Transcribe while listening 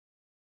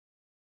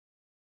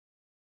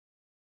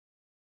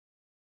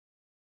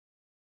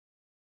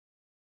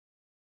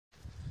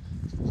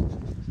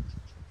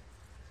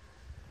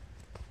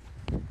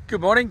Good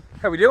morning,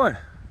 how we doing?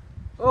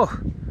 Oh,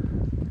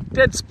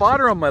 dead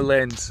spider on my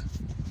lens.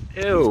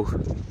 Ew.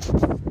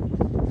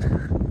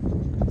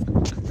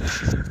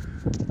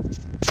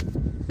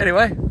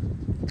 Anyway,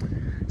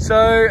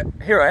 so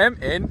here I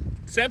am in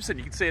Samson.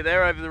 You can see it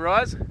there over the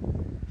rise.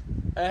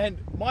 And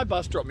my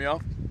bus dropped me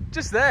off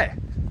just there.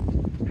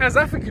 How's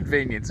that for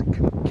convenience?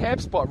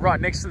 Camp spot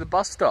right next to the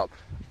bus stop.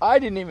 I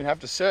didn't even have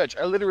to search.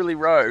 I literally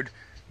rode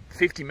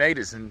 50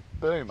 meters and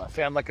boom, I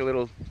found like a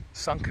little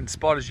sunken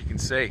spot, as you can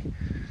see.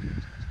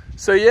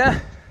 So yeah,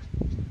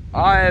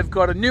 I've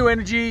got a new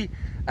energy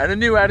and a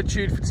new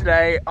attitude for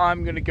today.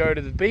 I'm gonna go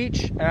to the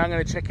beach and I'm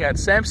gonna check out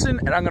Samson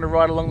and I'm gonna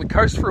ride along the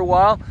coast for a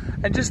while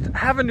and just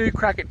have a new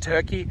crack at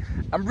Turkey.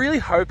 I'm really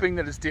hoping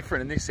that it's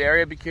different in this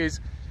area because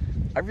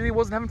I really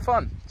wasn't having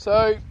fun.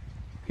 So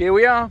here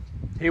we are,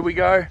 here we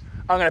go.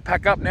 I'm gonna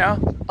pack up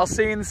now. I'll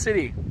see you in the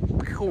city.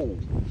 Cool.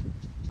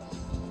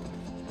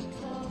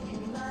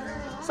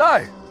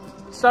 So,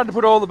 started to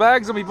put all the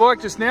bags on my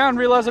bike just now and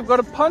realised I've got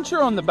a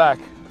puncher on the back.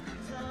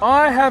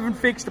 I haven't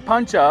fixed a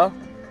puncher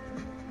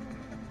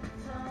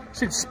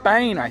since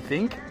Spain, I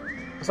think,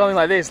 or something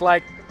like this,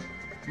 like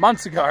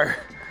months ago.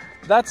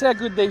 That's how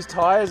good these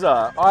tyres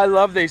are. I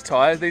love these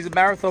tyres. These are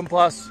Marathon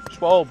Plus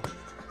 12.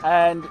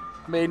 And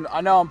I mean,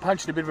 I know I'm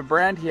punching a bit of a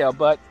brand here,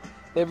 but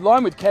they're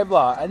lined with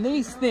Kevlar and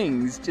these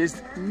things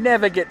just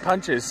never get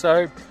punctures.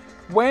 So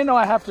when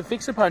I have to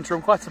fix a puncher,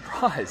 I'm quite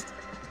surprised.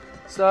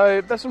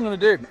 So that's what I'm gonna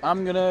do.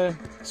 I'm gonna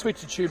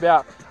switch the tube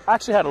out. I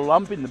actually had a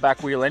lump in the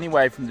back wheel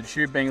anyway from the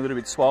tube being a little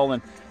bit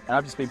swollen, and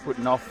I've just been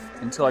putting off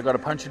until I got a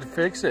puncher to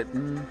fix it.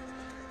 And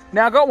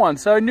now I got one,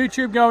 so new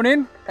tube going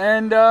in,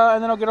 and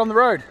then I'll get on the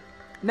road.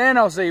 And then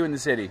I'll see you in the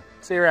city.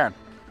 See you around.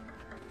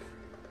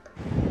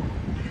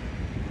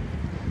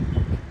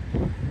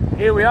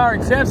 Here we are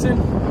in Samson.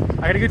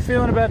 I got a good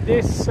feeling about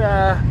this.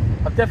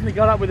 I've definitely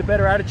got up with a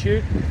better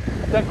attitude.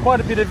 I've done quite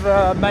a bit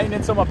of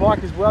maintenance on my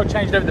bike as well,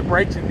 changed over the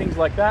brakes and things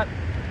like that.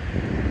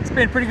 It's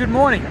been a pretty good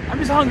morning. I'm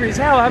just hungry as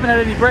hell. I haven't had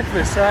any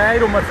breakfast. I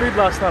ate all my food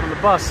last night on the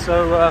bus,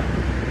 so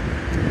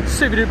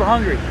super duper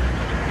hungry.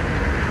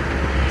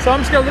 So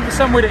I'm just gonna look for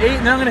somewhere to eat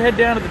and then I'm gonna head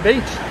down to the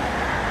beach.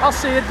 I'll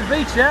see you at the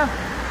beach now.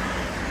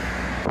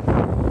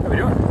 How we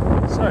doing?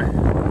 So,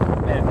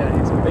 heading down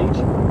here to the beach.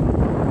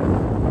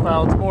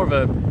 Well, it's more of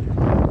a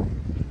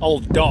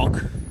old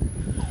dock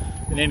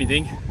than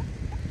anything.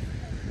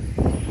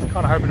 I'm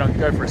kind of hoping I can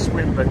go for a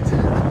swim, but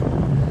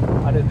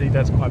I don't think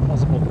that's quite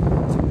possible.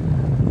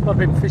 A lot of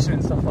people fishing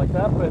and stuff like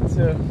that, but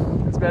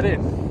that's about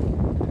it.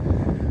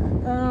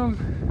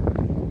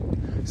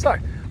 So,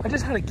 I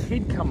just had a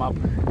kid come up.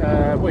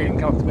 Well, he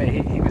didn't come up to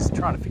me. He was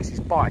trying to fix his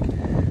bike,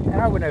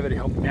 and I went over to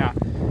help him out.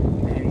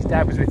 And his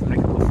dad was with him and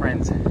a couple of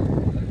friends.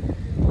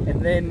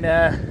 And then,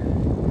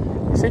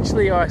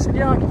 essentially, I said,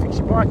 "Yeah, I can fix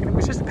your bike," and it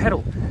was just a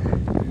pedal.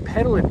 The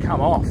pedal had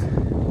come off,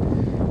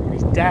 and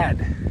his dad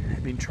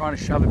had been trying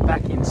to shove it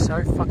back in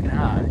so fucking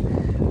hard.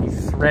 He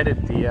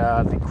threaded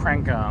the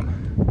crank arm.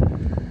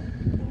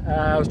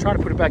 I was trying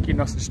to put it back in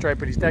nice and straight,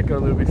 but his dad got a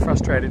little bit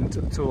frustrated and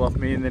took the tool off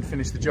me and then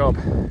finished the job.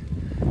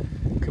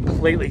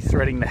 Completely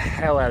threading the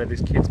hell out of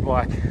this kid's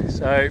bike.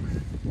 So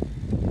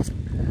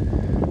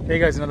there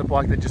goes another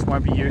bike that just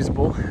won't be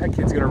usable. That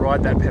kid's gonna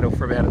ride that pedal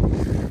for about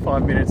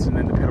 5 minutes and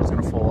then the pedal's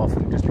gonna fall off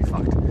and just be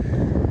fucked.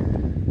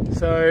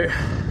 So,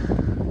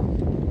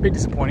 a bit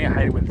disappointing. I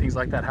hate it when things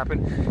like that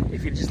happen.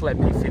 If you'd just let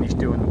me finish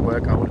doing the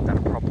work, I would have done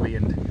it properly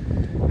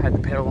and had the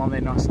pedal on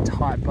there nice and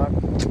tight, but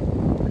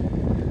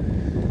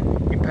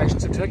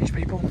impatience of Turkish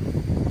people.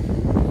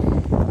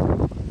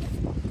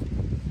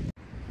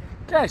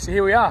 Okay, so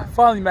here we are.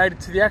 Finally made it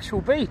to the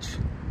actual beach.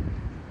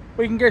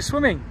 We can go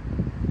swimming.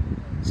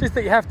 It's just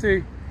that you have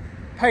to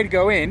pay to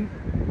go in,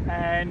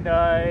 and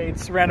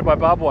it's surrounded by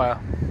barbed wire.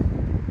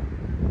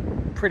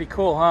 Pretty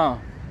cool, huh?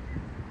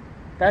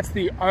 That's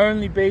the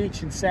only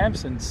beach in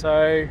Samson.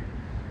 So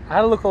I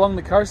had a look along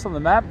the coast on the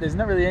map. There's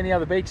not really any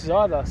other beaches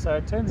either. So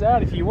it turns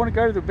out if you want to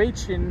go to the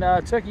beach in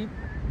Turkey,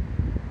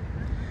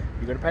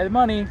 you've got to pay the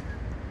money.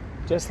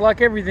 Just like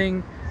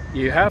everything,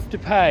 you have to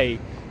pay.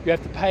 You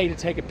have to pay to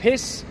take a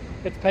piss.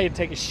 You have to pay to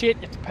take a shit.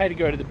 You have to pay to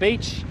go to the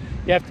beach.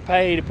 You have to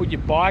pay to put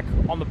your bike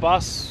on the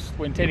bus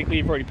when technically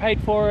you've already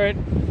paid for it.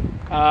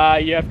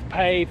 You have to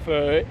pay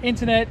for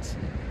internet.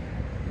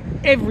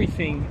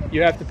 Everything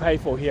you have to pay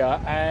for here,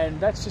 and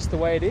that's just the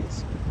way it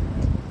is.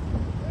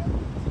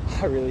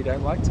 I really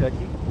don't like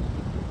Turkey.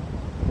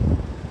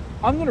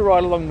 I'm going to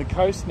ride along the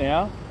coast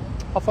now.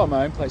 I'll find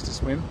my own place to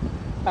swim.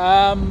 But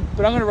I'm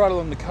going to ride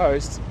along the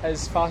coast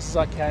as fast as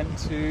I can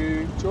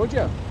to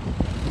Georgia.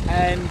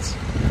 And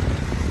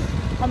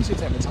I'm just going to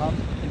take my time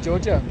in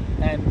Georgia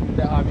and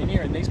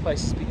Armenia and these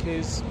places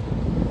because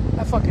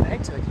I fucking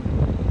hate Turkey.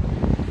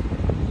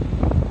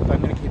 But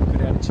I'm going to keep a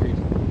good attitude.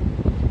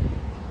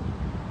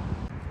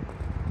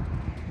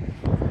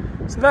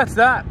 So that's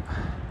that.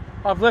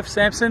 I've left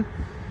Samson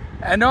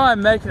and now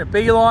I'm making a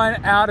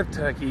beeline out of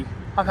Turkey.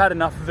 I've had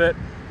enough of it.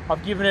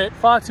 I've given it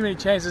far too many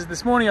chances.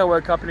 This morning I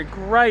woke up in a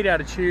great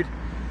attitude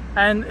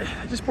and it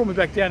just brought me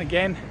back down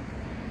again.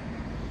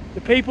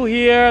 The people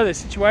here, the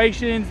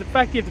situations, the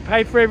fact you have to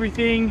pay for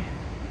everything.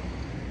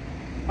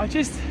 I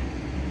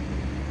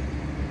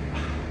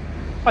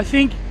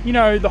think, you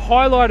know, the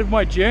highlight of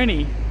my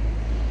journey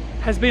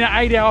has been an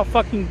 8-hour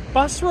fucking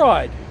bus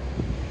ride.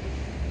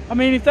 I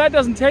mean, if that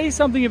doesn't tell you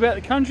something about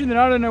the country, then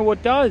I don't know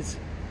what does.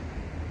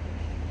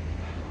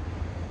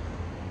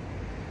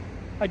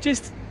 I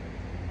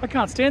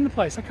can't stand the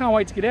place. I can't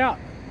wait to get out.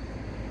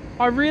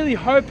 I really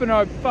hope, and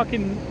I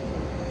fucking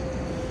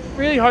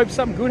really hope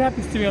something good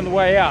happens to me on the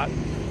way out.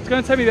 It's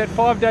going to take me about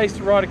 5 days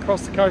to ride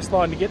across the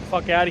coastline to get the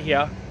fuck out of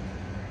here.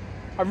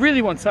 I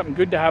really want something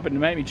good to happen to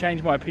make me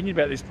change my opinion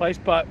about this place,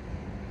 but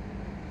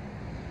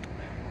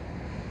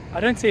I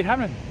don't see it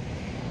happening.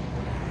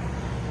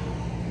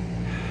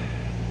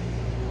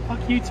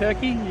 Fuck you,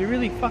 Turkey. You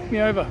really fucked me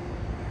over.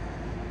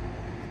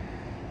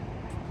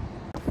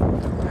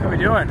 How are we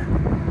doing?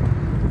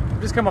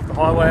 I've just come off the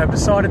highway. I've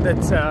decided that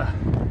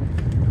I'm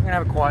going to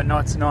have a quiet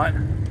night tonight.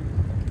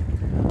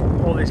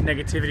 All this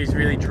negativity is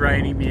really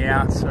draining me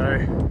out, so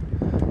I'm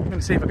going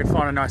to see if I can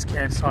find a nice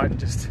campsite and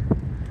just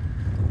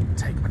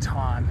take my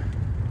time.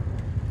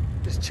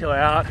 Just chill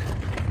out.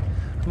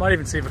 I might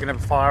even see if I can have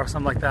a fire or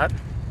something like that.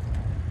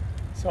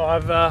 So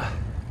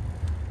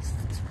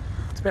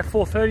it's about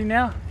 4:30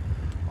 now.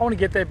 I want to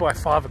get there by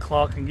 5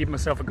 o'clock and give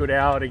myself a good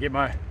hour to get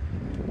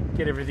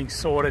everything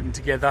sorted and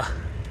together.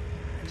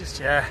 And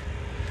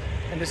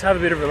just have a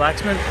bit of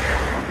relaxment.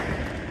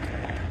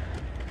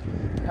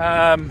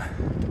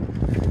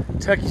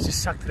 Turkey's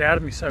just sucked it out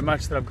of me so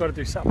much that I've got to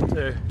do something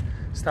to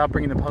start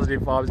bringing the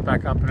positive vibes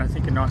back up, and I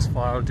think a nice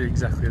fire will do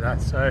exactly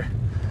that. So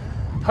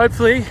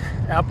hopefully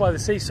out by the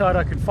seaside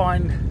I can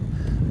find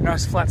a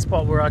nice flat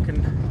spot where I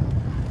can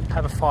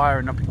have a fire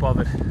and not be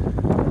bothered.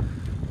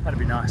 That'd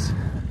be nice.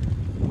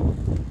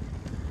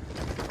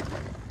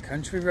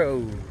 Country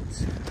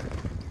roads.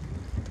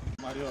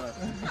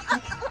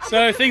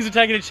 So things are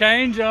taking a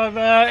change. I've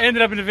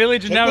ended up in a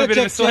village and now I'm a bit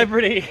of a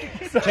celebrity.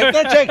 So,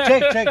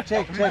 Check.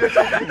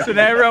 so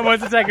now everyone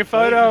wants to take a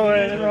photo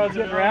and everyone's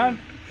getting around.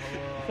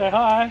 Say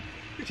hi.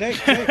 Check.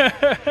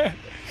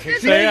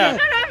 So yeah.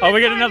 Oh,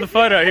 we got another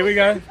photo. Here we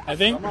go. I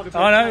think.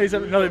 Oh no, here's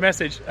another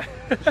message.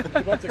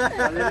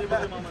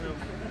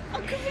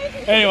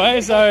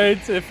 Anyway, so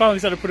it finally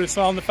started to put a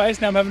smile on the face.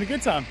 Now I'm having a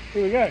good time.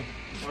 Here we go.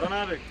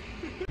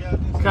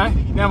 Okay,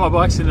 now my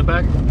bike's in the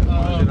back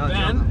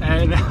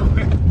and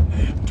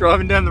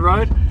driving down the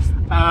road.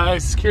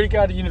 Security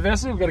guard at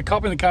Universal. We've got a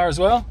cop in the car as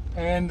well,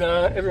 and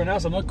everyone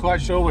else. I'm not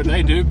quite sure what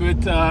they do,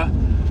 but I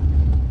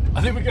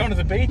think we're going to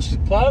the beach.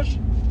 Plage.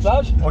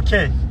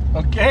 Okay.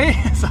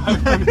 So I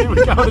think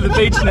we're going to the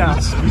beach now.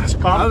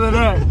 I don't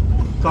know.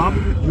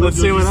 Let's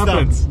see what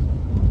happens.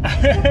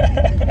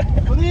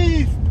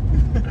 Please.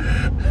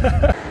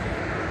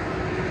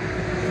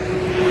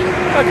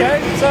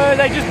 Okay, so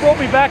they just brought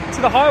me back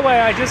to the highway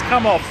I just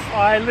come off.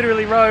 I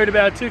literally rode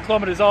about 2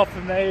 kilometers off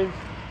and they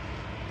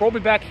brought me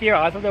back here.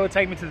 I thought they would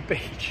take me to the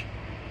beach.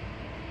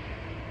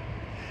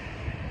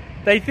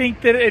 They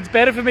think that it's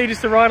better for me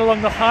just to ride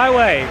along the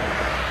highway.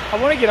 I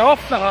want to get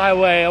off the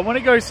highway. I want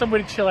to go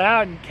somewhere to chill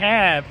out and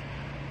camp.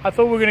 I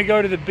thought we were going to go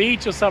to the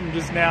beach or something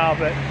just now,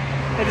 but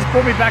they just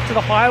brought me back to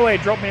the highway,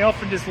 dropped me off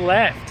and just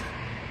left.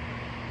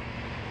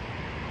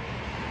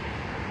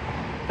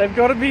 They've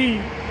got to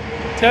be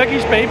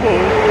Turkish people.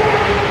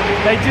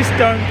 They just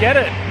don't get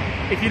it.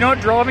 If you're not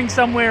driving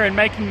somewhere and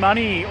making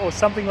money or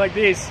something like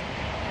this,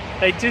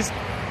 they just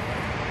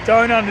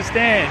don't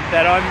understand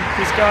that I'm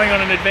just going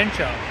on an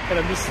adventure, that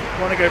I just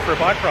want to go for a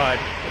bike ride.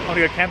 I want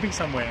to go camping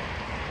somewhere.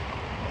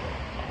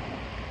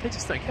 They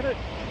just don't get it.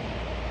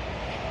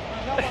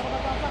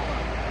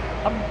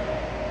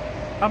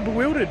 I'm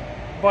bewildered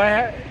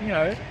by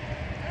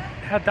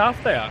how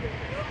daft they are.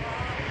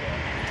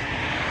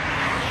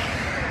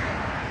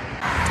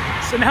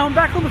 So now I'm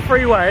back on the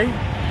freeway,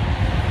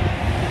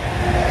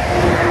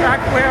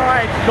 back where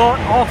I got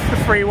off the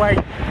freeway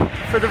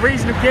for the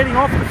reason of getting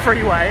off the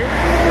freeway.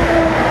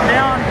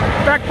 Now I'm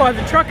back by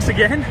the trucks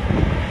again.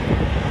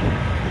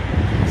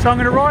 So I'm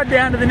going to ride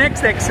down to the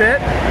next exit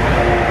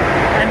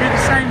and do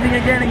the same thing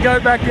again and go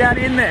back down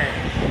in there.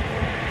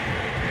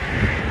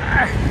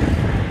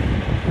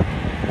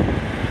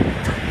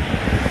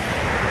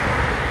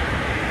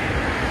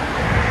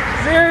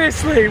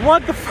 Seriously,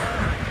 what the fuck?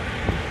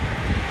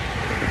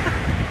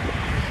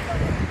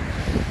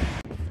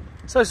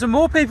 So some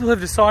more people have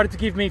decided to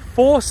give me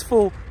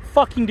forceful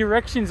fucking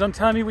directions on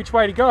telling me which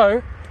way to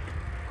go.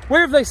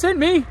 Where have they sent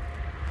me?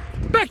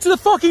 Back to the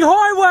fucking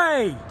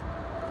highway!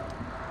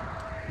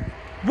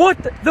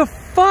 What the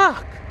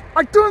fuck?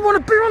 I don't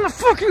want to be on the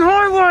fucking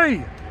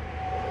highway!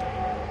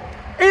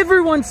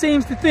 Everyone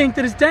seems to think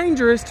that it's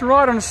dangerous to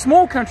ride on a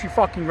small country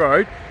fucking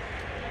road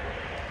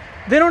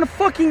than on a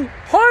fucking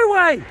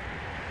highway!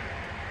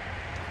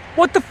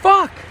 What the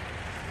fuck?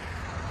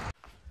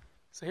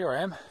 So here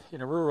I am in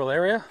a rural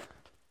area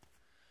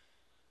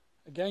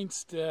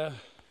against the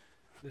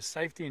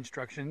safety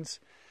instructions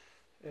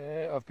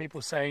of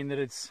people saying that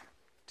it's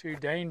too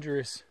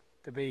dangerous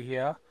to be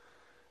here,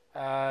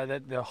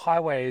 that the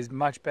highway is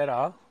much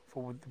better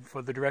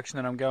for the direction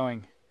that I'm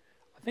going.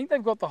 I think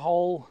they've got the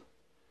whole,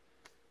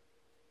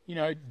 you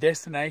know,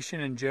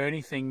 destination and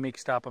journey thing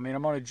mixed up. I mean,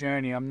 I'm on a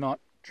journey. I'm not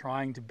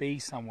trying to be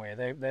somewhere.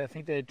 I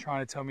think they're trying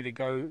to tell me to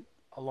go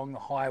along the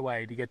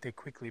highway to get there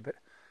quickly, but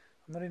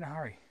I'm not in a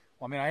hurry.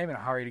 Well, I mean, I am in a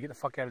hurry to get the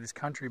fuck out of this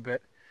country,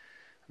 but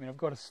I mean, I've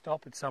got to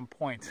stop at some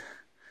point.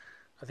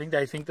 I think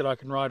they think that I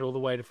can ride all the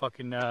way to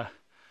fucking,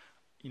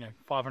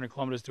 500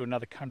 kilometers to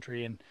another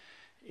country in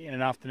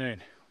an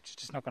afternoon, which is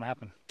just not going to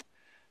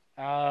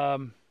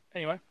happen.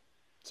 Anyway,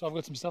 so I've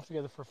got some stuff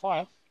together for a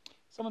fire.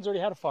 Someone's already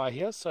had a fire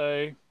here,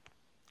 so,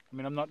 I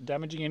mean, I'm not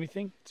damaging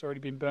anything. It's already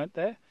been burnt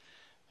there.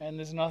 And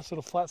there's a nice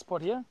little flat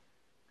spot here.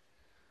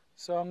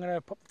 So I'm going to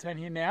pop the tent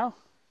here now.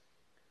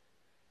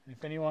 And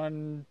if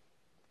anyone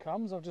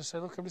comes, I'll just say,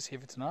 look, I'm just here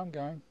for tonight. I'm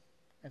going.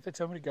 If they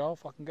tell me to go, I'll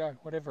fucking go.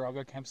 Whatever, I'll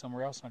go camp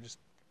somewhere else and I just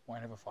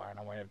won't have a fire and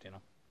I won't have dinner.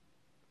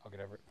 I'll get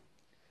over it.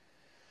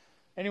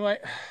 Anyway,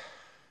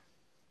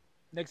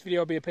 next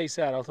video will be a peace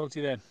out. I'll talk to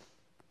you then.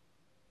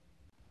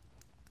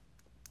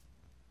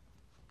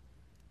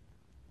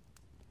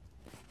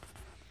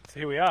 So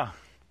here we are.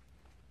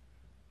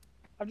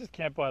 I've just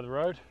camped by the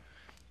road.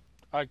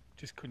 I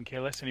just couldn't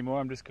care less anymore.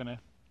 I'm just going to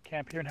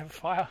camp here and have a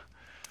fire.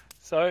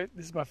 So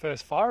this is my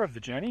first fire of the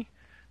journey,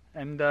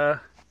 and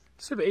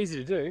super easy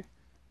to do.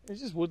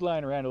 There's just wood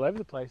laying around all over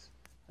the place.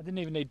 I didn't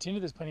even need tinder.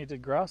 There's plenty of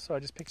dead grass, so I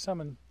just picked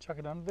some and chuck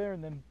it under there,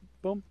 and then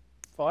boom,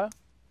 fire.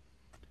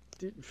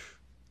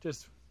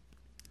 Just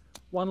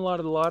one light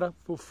of the lighter,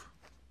 poof,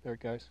 there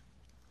it goes.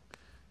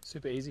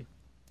 Super easy.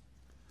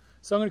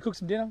 So I'm going to cook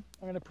some dinner.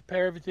 I'm going to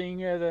prepare everything,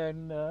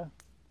 then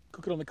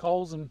cook it on the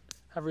coals and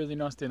have a really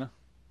nice dinner.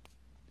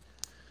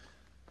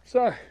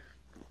 So,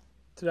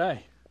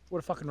 today, what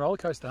a fucking roller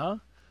coaster, huh?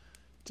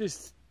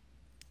 Just,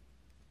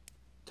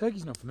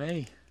 Turkey's not for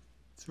me.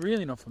 It's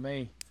really not for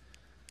me.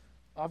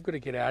 I've got to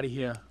get out of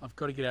here. I've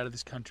got to get out of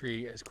this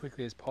country as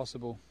quickly as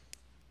possible.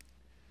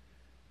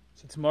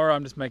 So tomorrow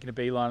I'm just making a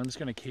beeline. I'm just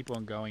going to keep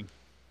on going.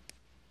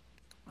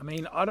 I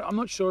mean, I'm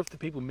not sure if the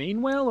people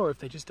mean well or if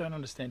they just don't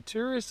understand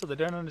tourists or they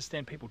don't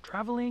understand people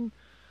traveling.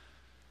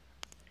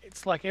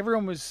 It's like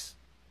everyone was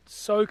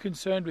so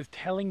concerned with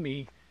telling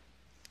me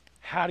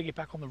how to get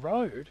back on the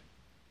road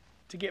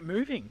to get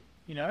moving,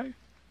 you know?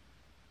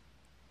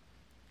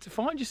 To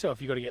find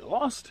yourself, you've got to get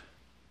lost.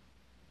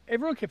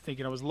 Everyone kept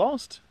thinking I was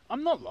lost.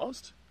 I'm not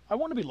lost. I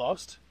want to be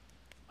lost.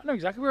 I know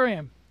exactly where I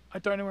am. I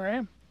don't know where I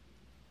am.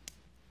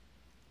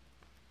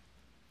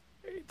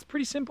 It's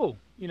pretty simple,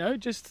 you know,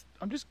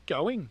 I'm just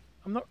going.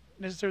 I'm not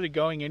necessarily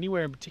going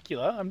anywhere in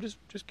particular. I'm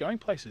just going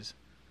places.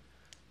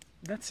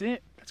 That's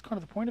it. That's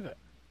kind of the point of it.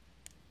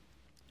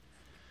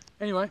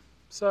 Anyway,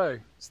 so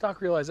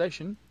stark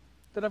realization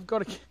that I've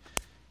got to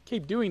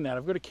keep doing that.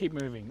 I've got to keep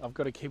moving. I've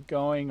got to keep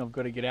going. I've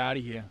got to get out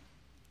of here.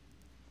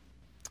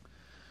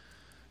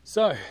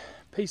 So,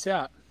 peace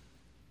out.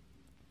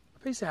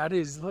 Peace out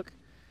is, look,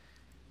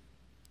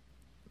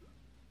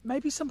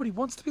 maybe somebody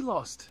wants to be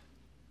lost.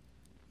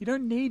 You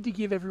don't need to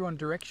give everyone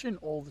direction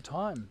all the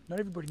time. Not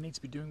everybody needs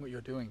to be doing what you're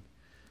doing.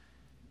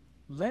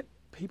 Let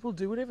people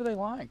do whatever they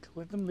like.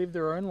 Let them live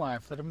their own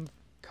life. Let them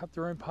cut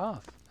their own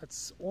path.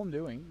 That's all I'm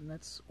doing, and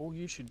that's all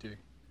you should do.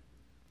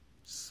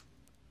 Just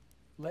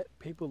let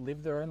people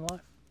live their own life.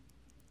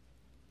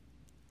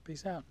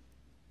 Peace out.